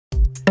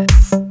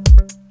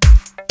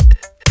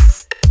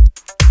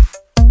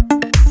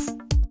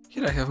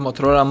Here I have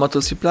Motorola Moto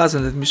C Plus,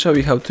 and let me show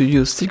you how to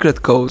use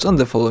secret codes on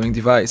the following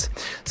device.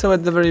 So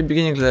at the very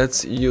beginning,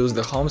 let's use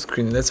the home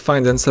screen. Let's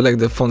find and select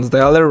the phone's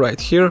dialer right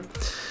here.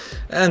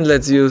 And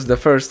let's use the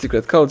first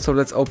secret code, so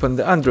let's open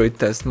the Android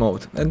test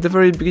mode. At the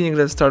very beginning,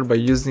 let's start by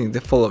using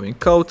the following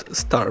code: *#*,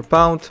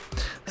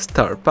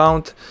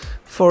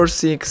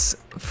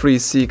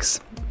 *4636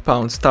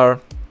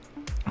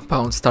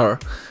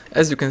 #*.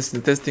 As you can see,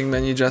 the testing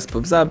menu just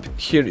pops up.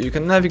 Here you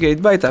can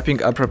navigate by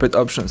tapping appropriate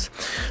options.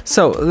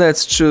 So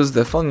let's choose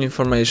the phone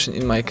information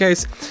in my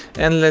case,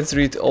 and let's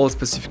read all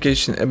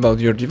specifications about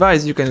your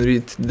device. You can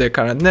read the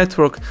current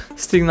network,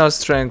 signal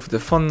strength, the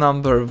phone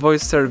number,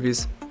 voice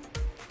service.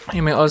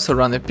 You may also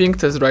run a ping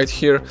test right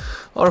here,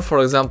 or for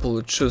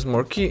example choose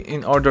more key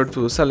in order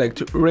to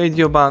select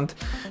radio band,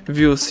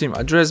 view SIM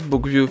address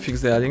book, view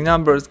fixed dialing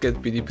numbers,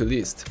 get PDP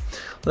list.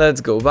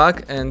 Let's go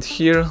back, and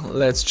here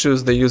let's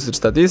choose the usage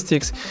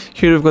statistics.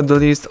 Here you've got the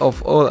list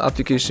of all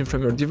applications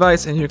from your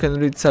device, and you can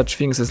read such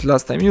things as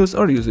last time used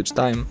or usage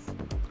time.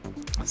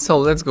 So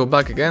let's go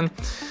back again,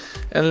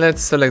 and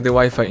let's select the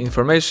Wi-Fi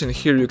information.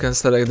 Here you can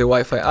select the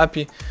Wi-Fi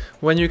API.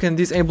 When you can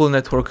disable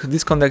network,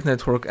 disconnect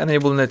network,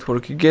 enable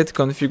network, get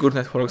configured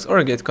networks,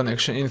 or get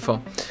connection info.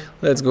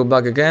 Let's go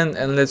back again,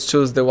 and let's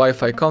choose the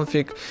Wi-Fi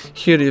config.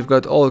 Here you've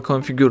got all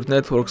configured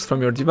networks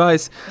from your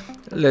device.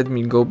 Let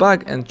me go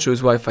back and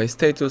choose Wi-Fi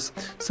status.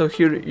 So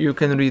here you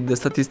can read the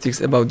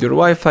statistics about your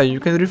Wi-Fi. You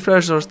can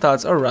refresh your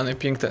stats or run a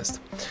ping test.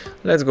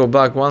 Let's go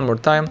back one more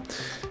time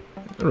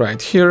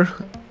right here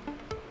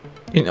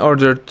in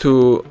order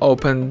to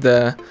open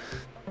the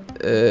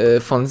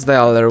phone's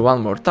dialer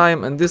one more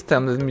time, and this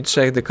time let me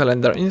check the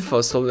calendar info.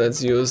 So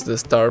let's use the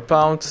 *#*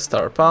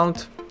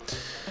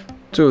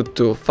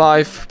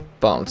 225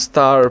 #*.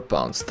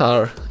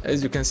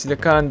 As you can see, the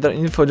calendar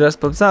info just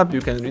pops up.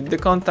 You can read the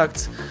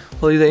contacts,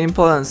 holiday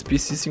importance,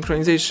 PC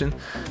synchronization,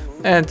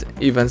 and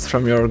events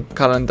from your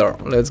calendar.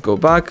 Let's go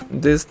back.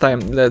 This time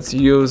let's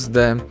use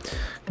the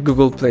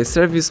Google Play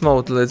service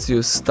mode. Let's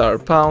use *#*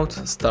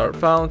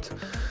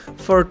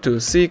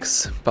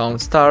 426 #*.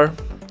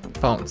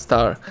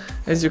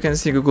 As you can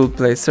see, Google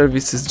Play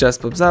services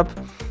just pops up.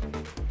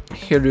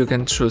 Here you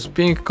can choose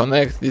ping,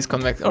 connect,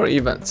 disconnect, or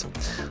events.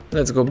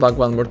 Let's go back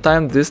one more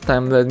time. This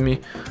time let me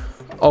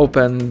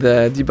open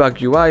the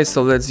Debug UI.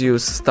 So let's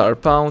use *#*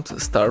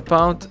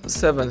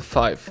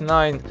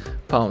 759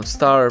 #*,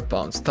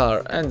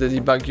 and the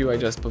Debug UI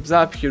just pops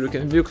up. Here you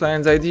can view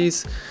clients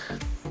IDs,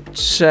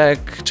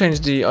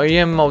 change the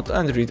OEM mode,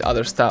 and read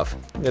other stuff.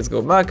 Let's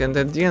go back, and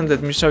at the end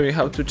let me show you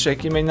how to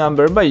check email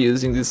number by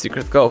using the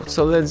secret code.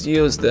 So let's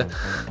use the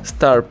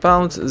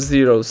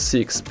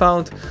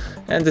 *#06#,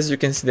 and as you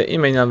can see, the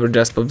email number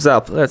just pops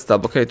up. Let's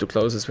tap OK to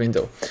close this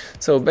window.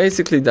 So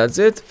basically that's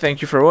it.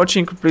 Thank you for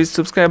watching. Please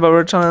subscribe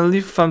our channel,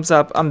 leave thumbs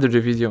up under the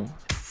video.